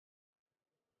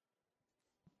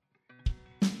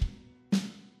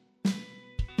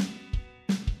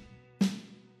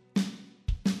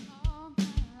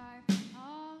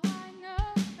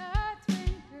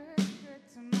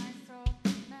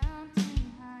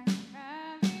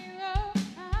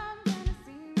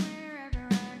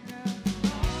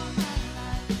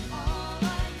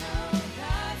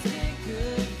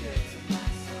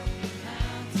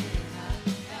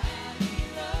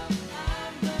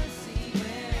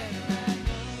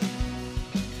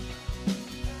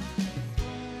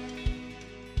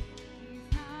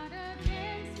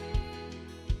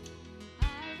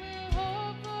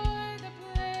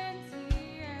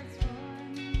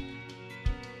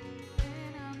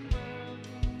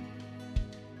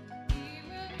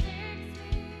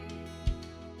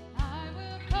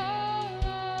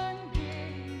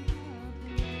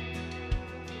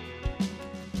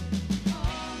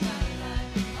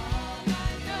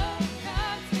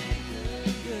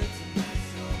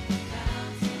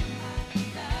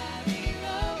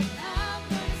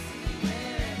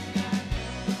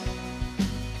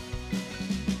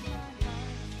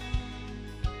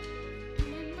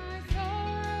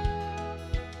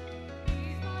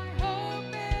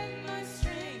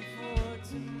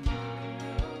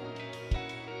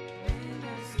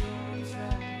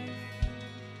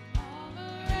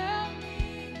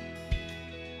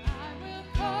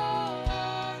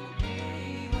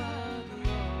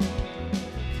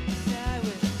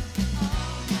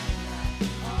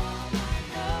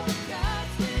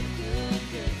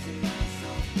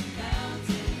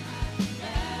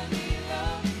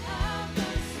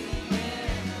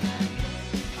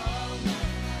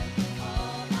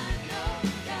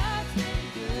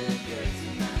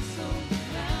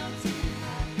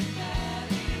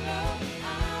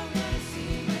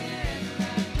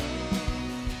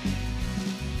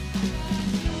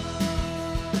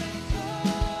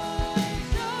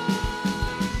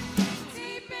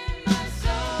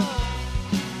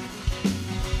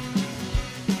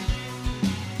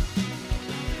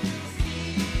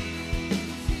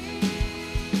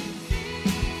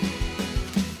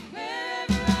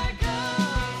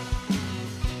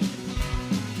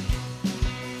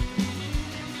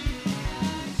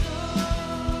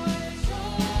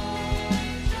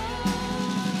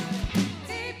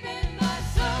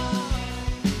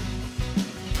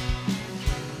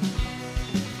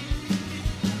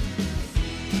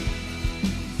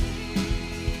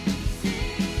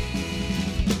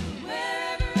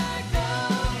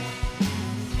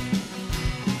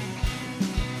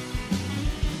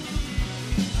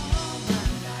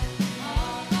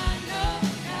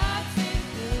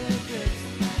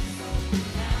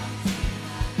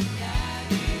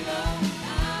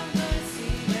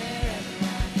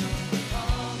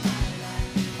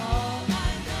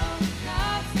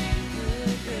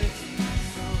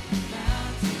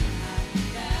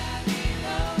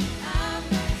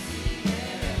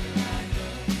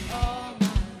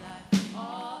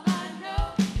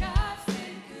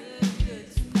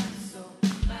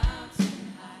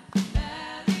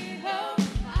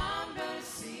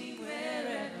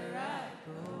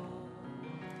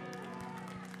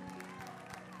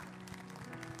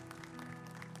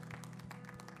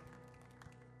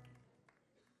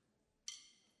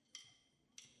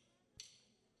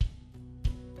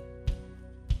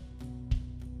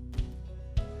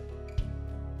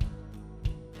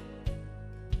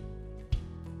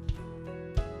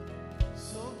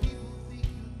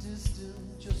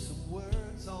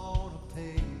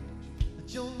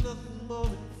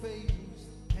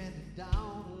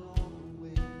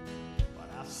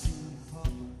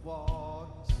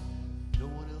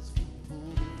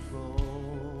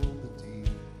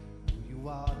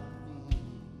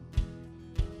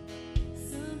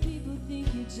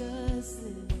just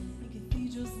live in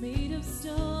cathedrals made of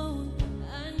stone.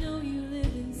 I know you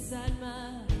live inside my,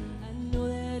 I know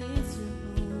that it's your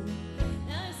home.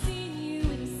 I've seen you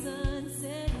in the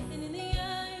sunset and in the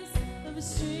eyes of a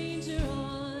stranger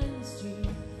on the street.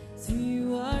 It's who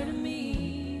you are to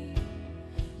me.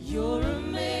 You're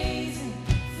amazing,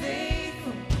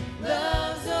 faithful,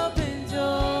 love's open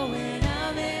door. When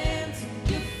I'm empty,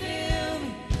 you fill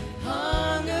me,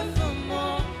 hunger for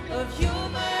more of your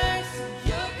mercy,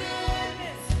 your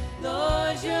goodness.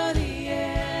 Lord, you're the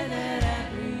air that I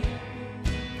breathe.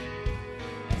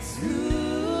 It's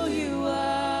who you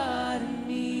are to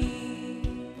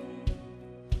me.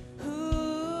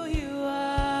 Who you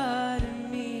are to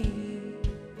me,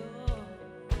 Lord.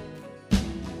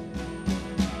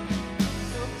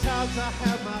 Sometimes I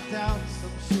have my doubts,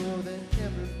 I'm sure that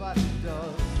everybody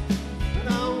does.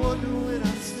 But I wonder when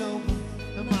I stumble,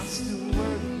 am I still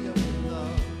worthy of your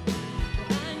love?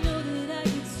 I know that I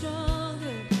get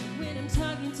stronger when I'm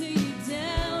talking to you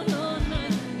down on my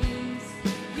knees.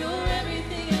 You're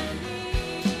everything I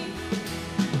need.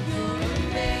 You're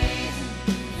amazing,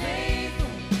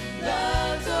 faithful,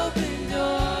 love's open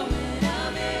door. When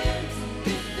I'm empty,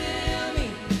 you fill me,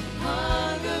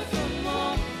 hunger for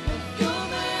more of your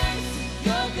mercy,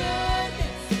 your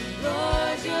goodness.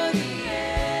 Lord, you're the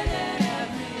air that I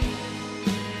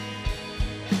breathe.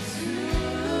 It's who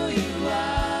you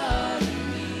are to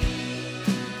me.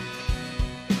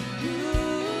 Who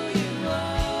you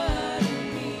are to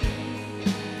me.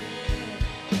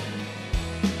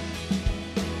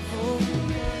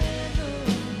 Forever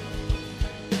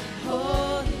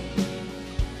holy,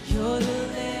 you're the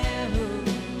Lamb who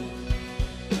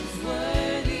is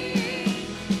worthy.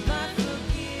 My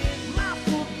forgiver,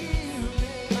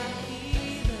 my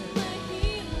healer,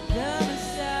 the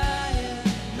Messiah,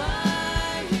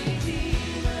 my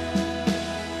Redeemer.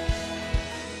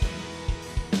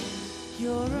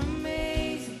 You're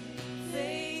amazing,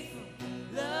 faithful,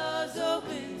 love's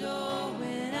open door.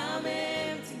 When I'm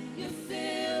empty, you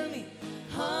fill me,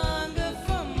 hunger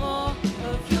for more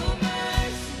of your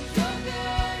mercy, your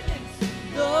goodness.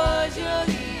 Lord, you're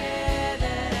the air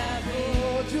that I breathe.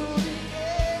 Lord, you're the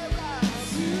air I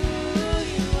It's who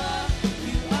you are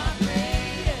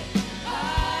greater,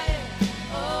 higher,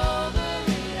 over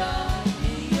it all.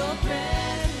 In your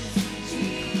presence,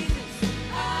 Jesus,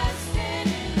 I stand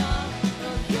in awe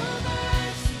of your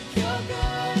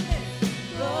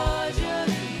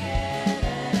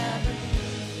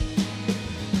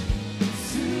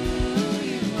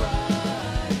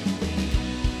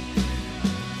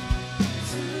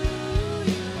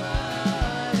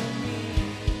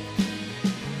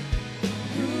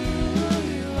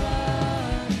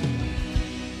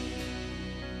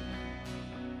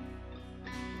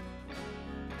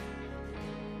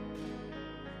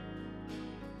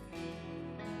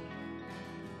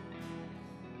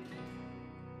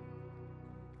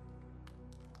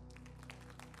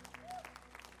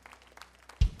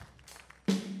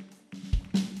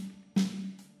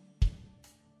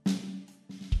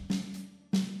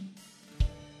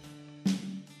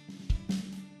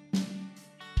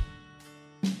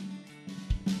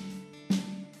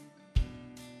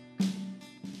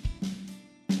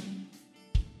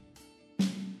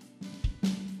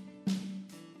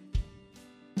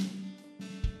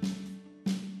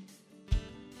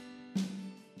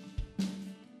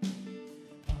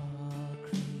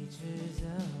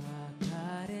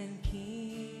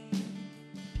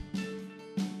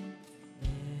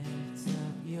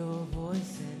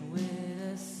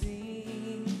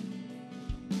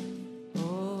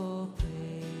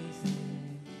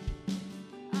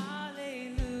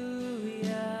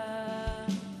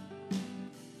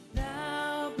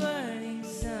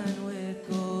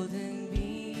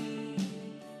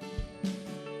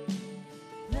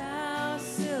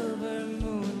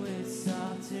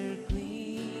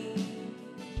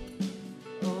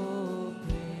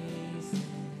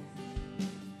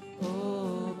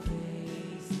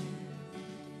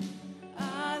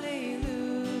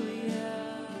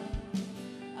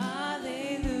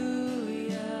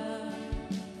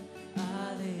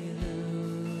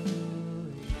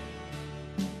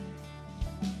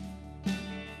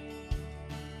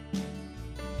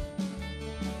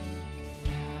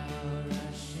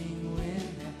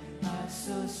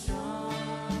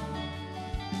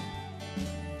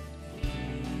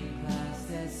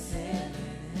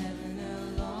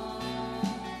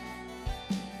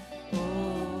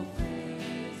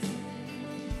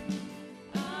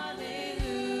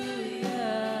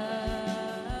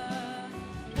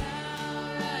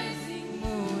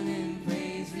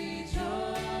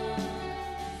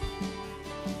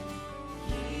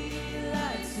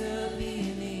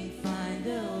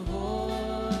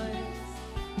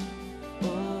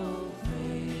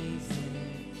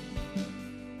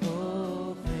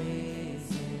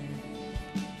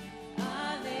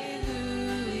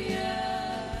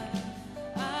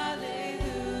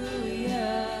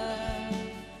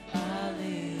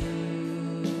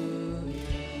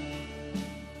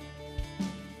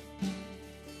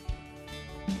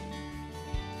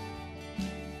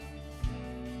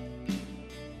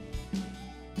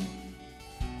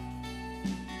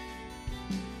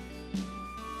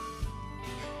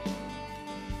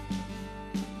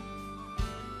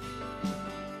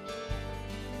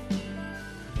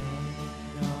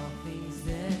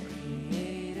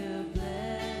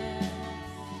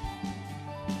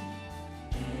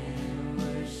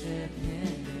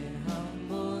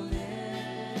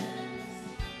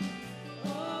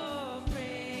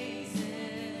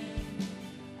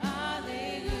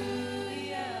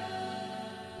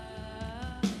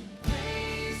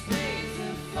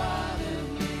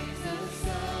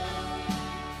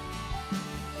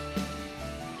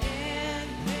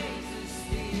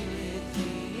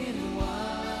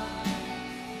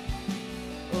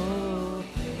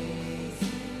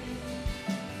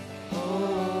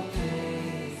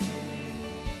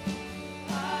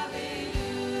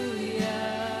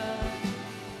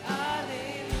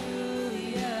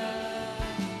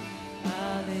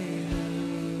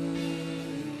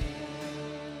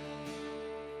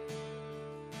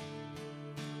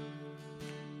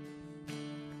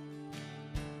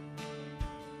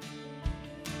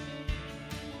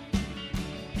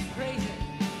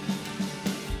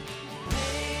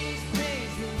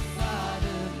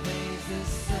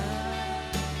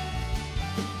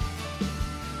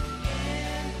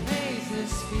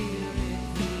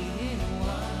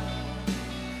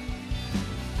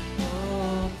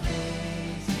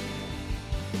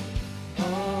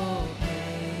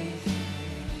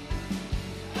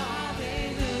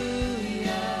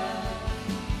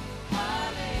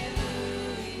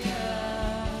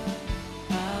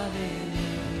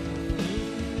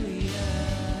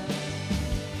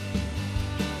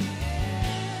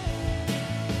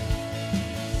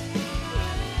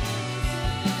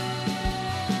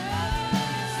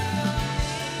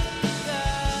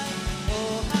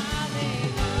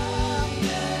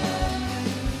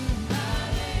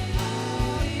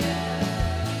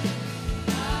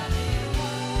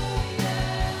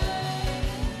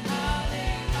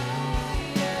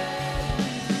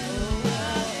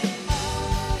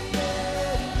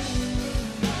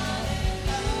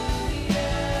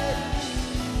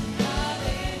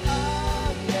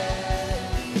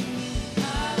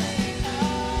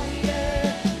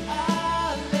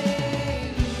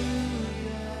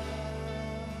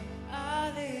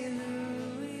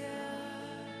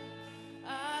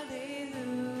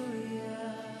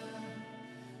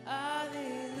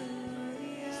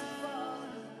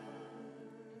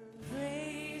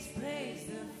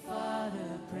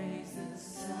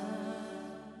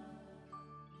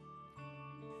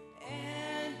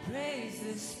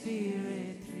the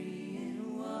Spirit, three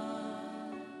in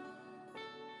one.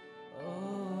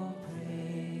 Oh,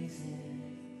 praise Him.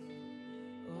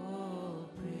 Oh,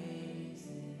 praise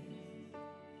Him.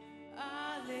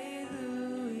 Alleluia.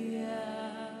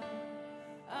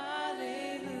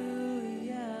 Alleluia.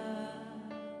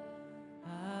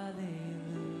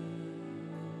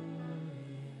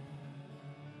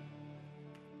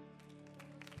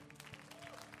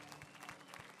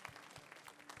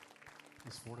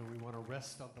 This morning we want to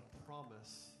rest on the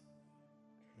promise,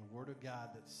 the Word of God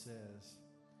that says,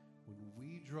 when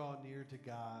we draw near to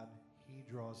God, He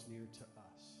draws near to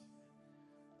us.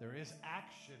 There is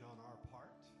action on our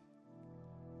part.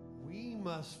 We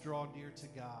must draw near to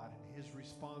God, and His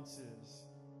response is,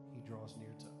 He draws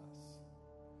near to us.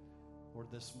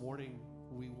 Lord, this morning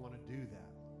we want to do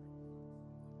that.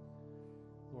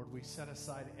 Lord, we set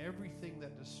aside everything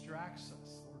that distracts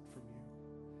us, Lord, from You.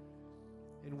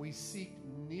 And we seek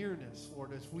nearness,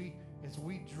 Lord, as we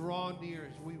draw near,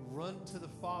 as we run to the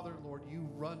Father, Lord, You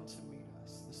run to meet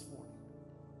us this morning.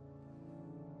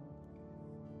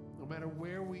 No matter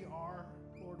where we are,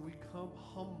 Lord, we come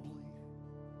humbly,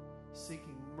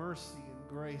 seeking mercy and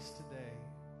grace today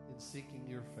and seeking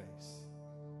Your face.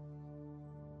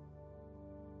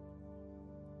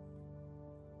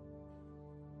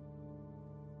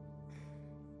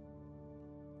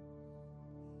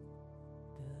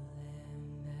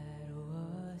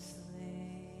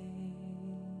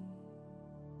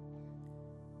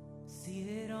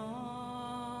 Seated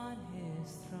on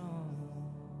His throne,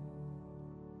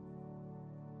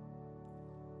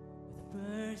 with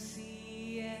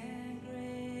mercy and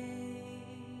grace,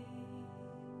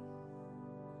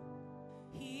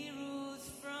 He rules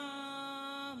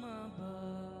from above.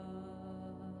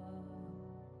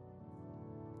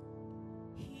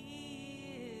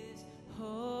 He is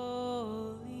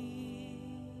holy,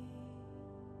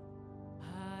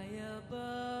 high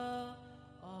above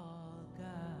all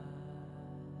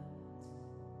gods,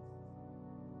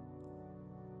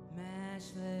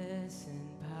 matchless in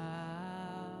power.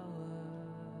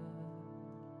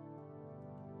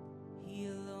 He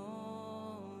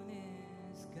alone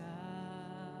is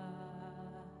God.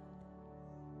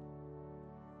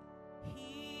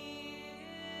 He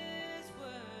is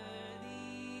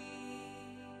worthy.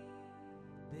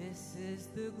 This is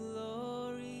the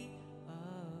glory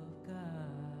of God.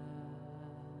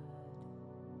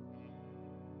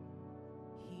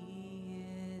 He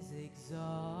is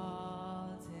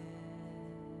exalted.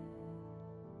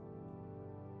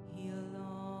 He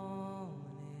alone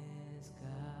is God.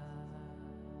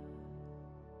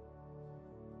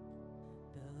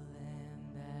 The Lamb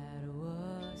that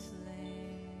was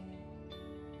slain,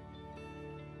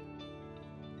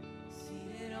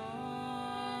 seated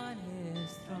on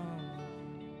His throne,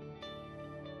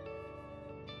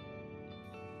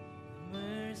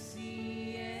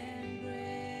 mercy and grace.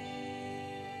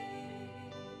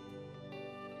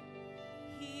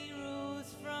 He rules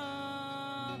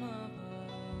from above.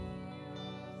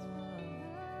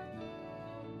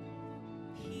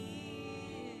 He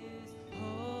is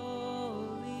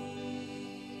holy,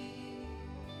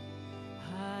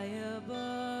 high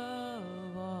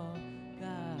above all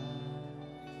gods,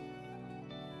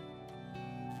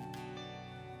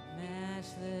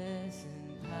 matchless in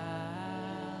power.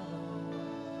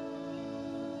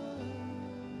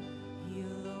 He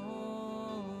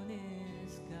alone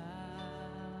is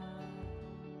God.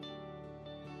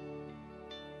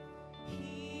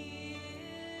 He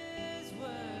is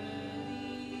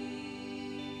worthy.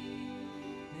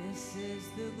 This is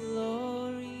the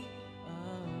glory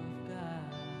of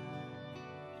God.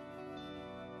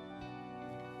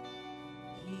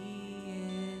 He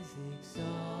is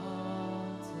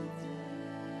exalted.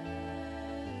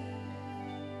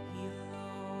 He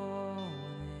alone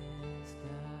is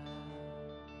God.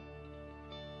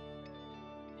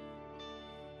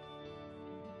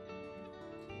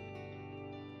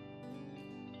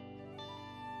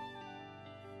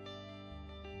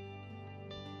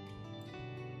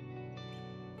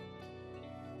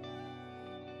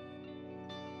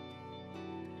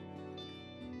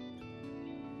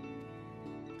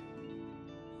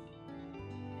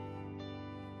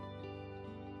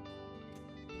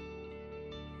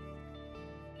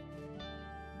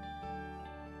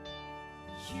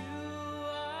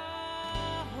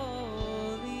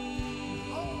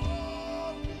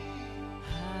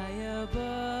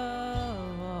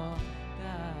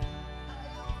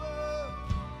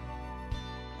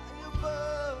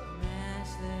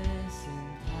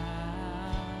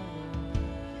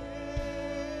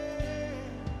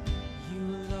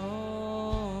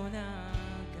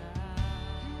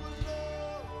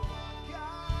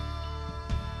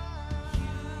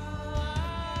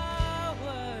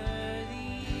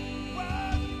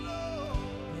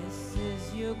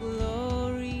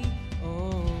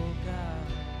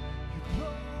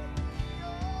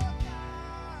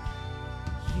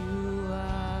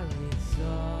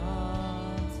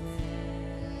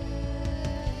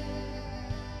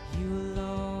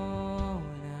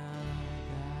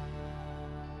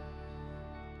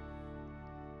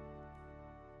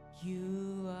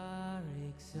 You are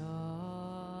exalted.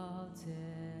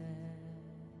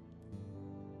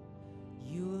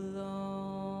 You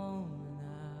alone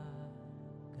are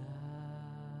God.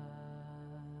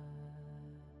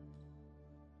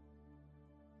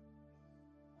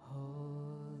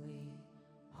 Holy,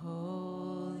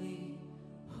 holy,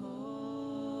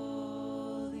 holy,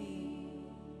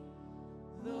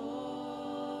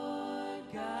 Lord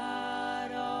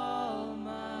God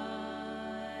Almighty.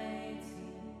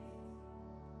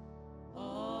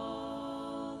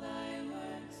 All thy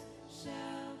works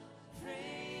shall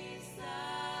praise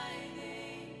thy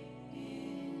name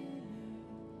in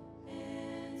earth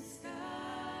and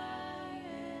sky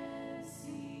and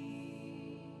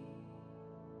sea.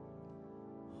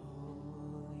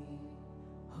 Holy,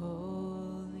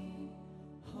 holy,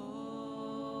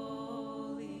 holy,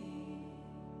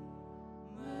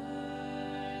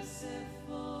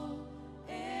 merciful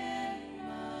and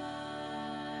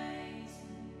mighty,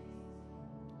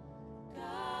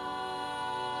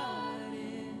 God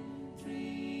in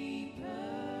three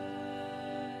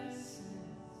persons,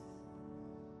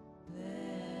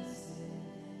 blessed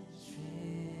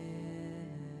Trinity.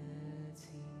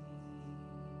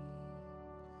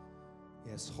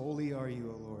 Yes, holy are you,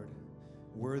 O Lord,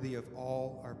 worthy of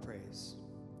all our praise.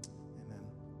 Amen.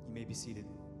 You may be seated.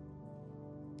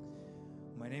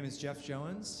 My name is Jeff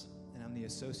Jones, and I'm the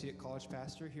Associate College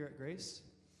Pastor here at Grace.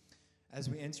 As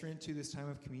we enter into this time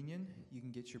of communion, you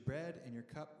can get your bread and your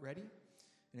cup ready.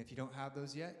 And if you don't have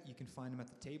those yet, you can find them at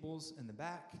the tables in the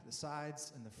back, the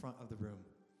sides, and the front of the room.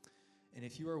 And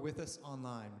if you are with us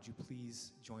online, would you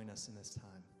please join us in this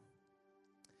time?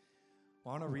 I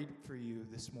want to read for you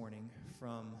this morning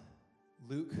from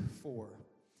Luke 4,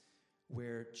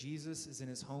 where Jesus is in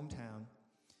his hometown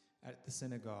at the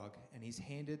synagogue, and he's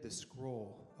handed the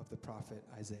scroll of the prophet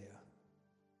Isaiah.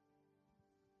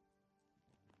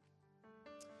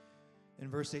 In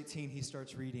verse 18, he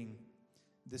starts reading,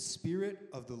 "The Spirit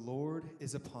of the Lord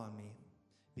is upon me,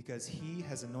 because he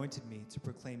has anointed me to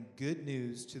proclaim good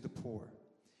news to the poor.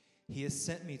 He has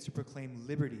sent me to proclaim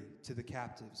liberty to the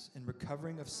captives and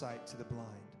recovering of sight to the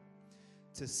blind,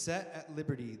 to set at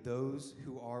liberty those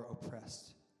who are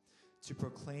oppressed, to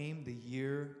proclaim the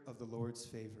year of the Lord's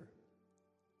favor."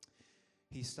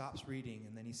 He stops reading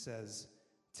and then he says,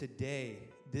 "Today,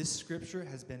 this scripture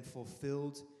has been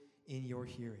fulfilled in your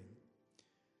hearing,"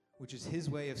 which is his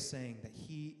way of saying that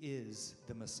he is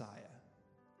the Messiah.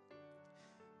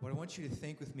 But I want you to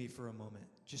think with me for a moment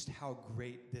just how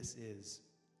great this is.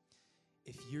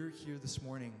 If you're here this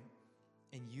morning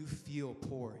and you feel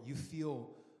poor, you feel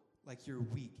like you're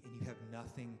weak and you have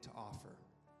nothing to offer,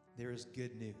 there is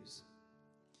good news.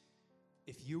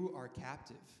 If you are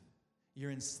captive, you're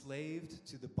enslaved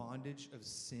to the bondage of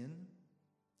sin,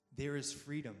 there is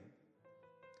freedom.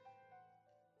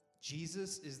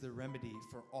 Jesus is the remedy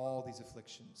for all these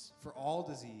afflictions, for all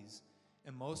disease,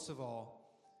 and most of all,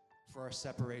 for our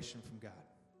separation from God.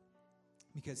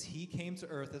 Because he came to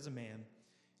earth as a man,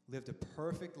 lived a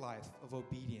perfect life of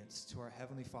obedience to our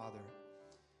Heavenly Father,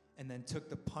 and then took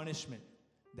the punishment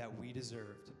that we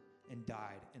deserved and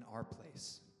died in our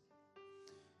place.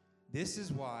 This is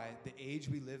why the age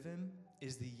we live in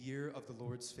is the year of the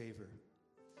Lord's favor.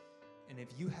 And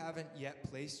if you haven't yet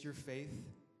placed your faith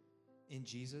in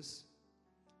Jesus,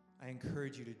 I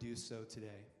encourage you to do so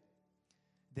today.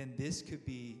 Then this could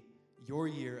be your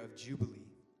year of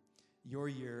jubilee, your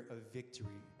year of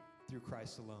victory through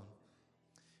Christ alone.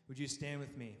 Would you stand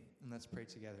with me and let's pray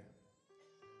together?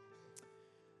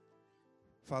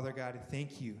 Father God,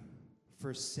 thank you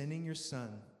for sending your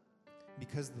Son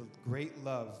because of the great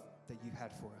love that you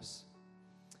had for us.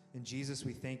 And Jesus,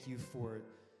 we thank you for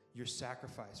your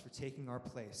sacrifice, for taking our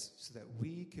place so that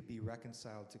we could be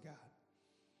reconciled to God.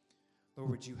 Lord,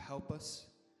 would you help us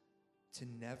to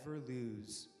never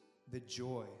lose the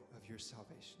joy of your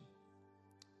salvation?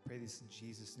 Pray this in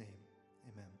Jesus' name.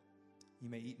 Amen. You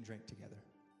may eat and drink together.